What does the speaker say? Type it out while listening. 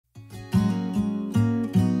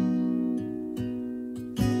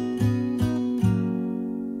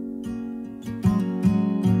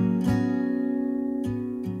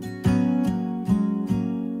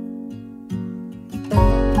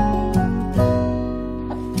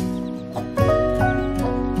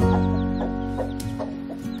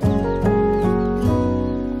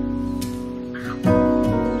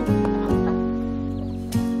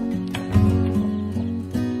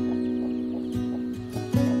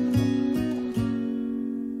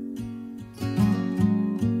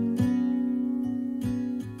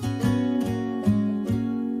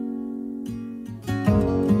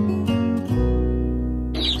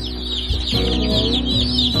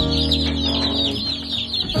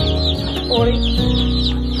Let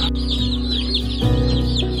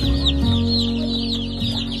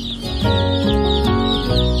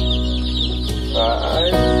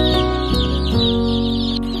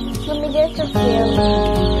me get some few.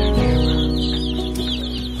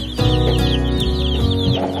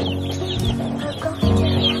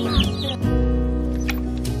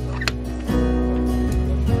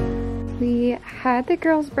 We had the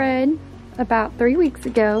girls bred about 3 weeks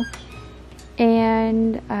ago,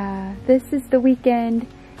 and this is the weekend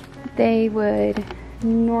they would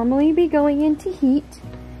normally be going into heat.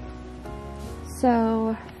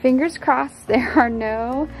 So fingers crossed there are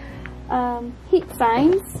no heat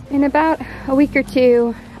signs. In about a week or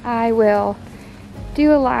two, I will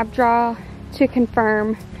do a lab draw to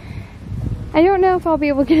confirm. I don't know if I'll be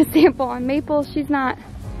able to get a sample on Maple. She's not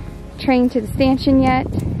trained to the stanchion yet,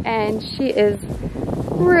 and she is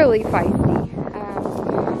really feisty.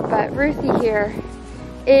 But Ruthie here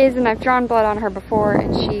is, and I've drawn blood on her before,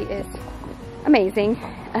 and she is amazing.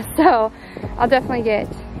 So I'll definitely get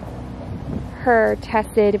her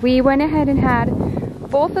tested. We went ahead and had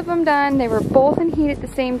both of them done. They were both in heat at the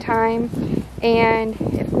same time, and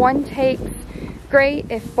if one takes, great.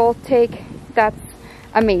 If both take, that's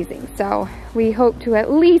amazing. So we hope to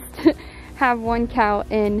at least have one cow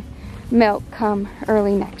in milk come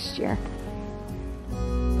early next year.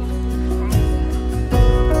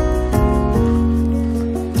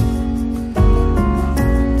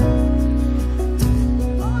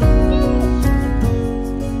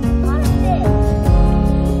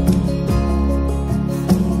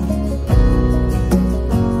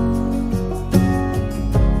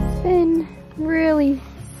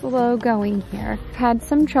 Slow going here. I've had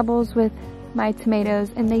some troubles with my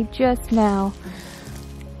tomatoes, and they just now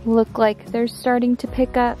look like they're starting to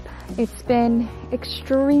pick up. It's been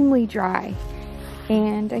extremely dry,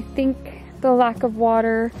 and I think the lack of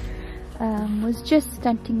water was just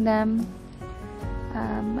stunting them.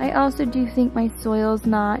 I also do think my soil's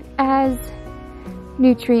not as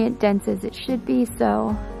nutrient dense as it should be,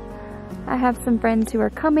 so I have some friends who are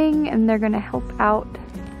coming and they're gonna help out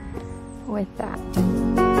with that.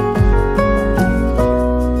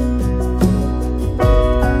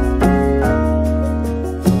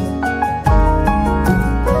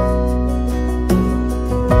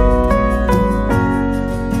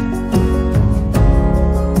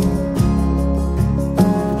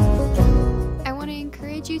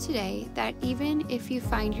 Today that even if you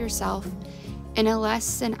find yourself in a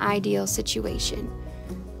less than ideal situation,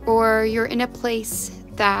 or you're in a place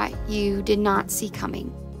that you did not see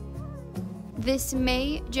coming, this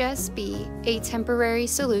may just be a temporary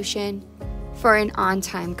solution for an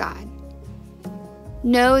on-time God.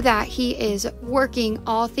 Know that He is working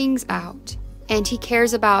all things out, and He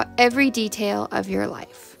cares about every detail of your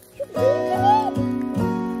life.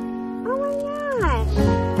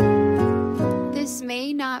 This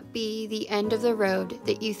may not be the end of the road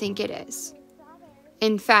that you think it is.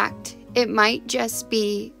 In fact, it might just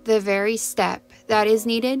be the very step that is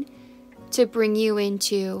needed to bring you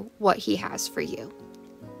into what He has for you.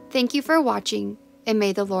 Thank you for watching, and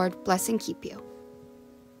may the Lord bless and keep you.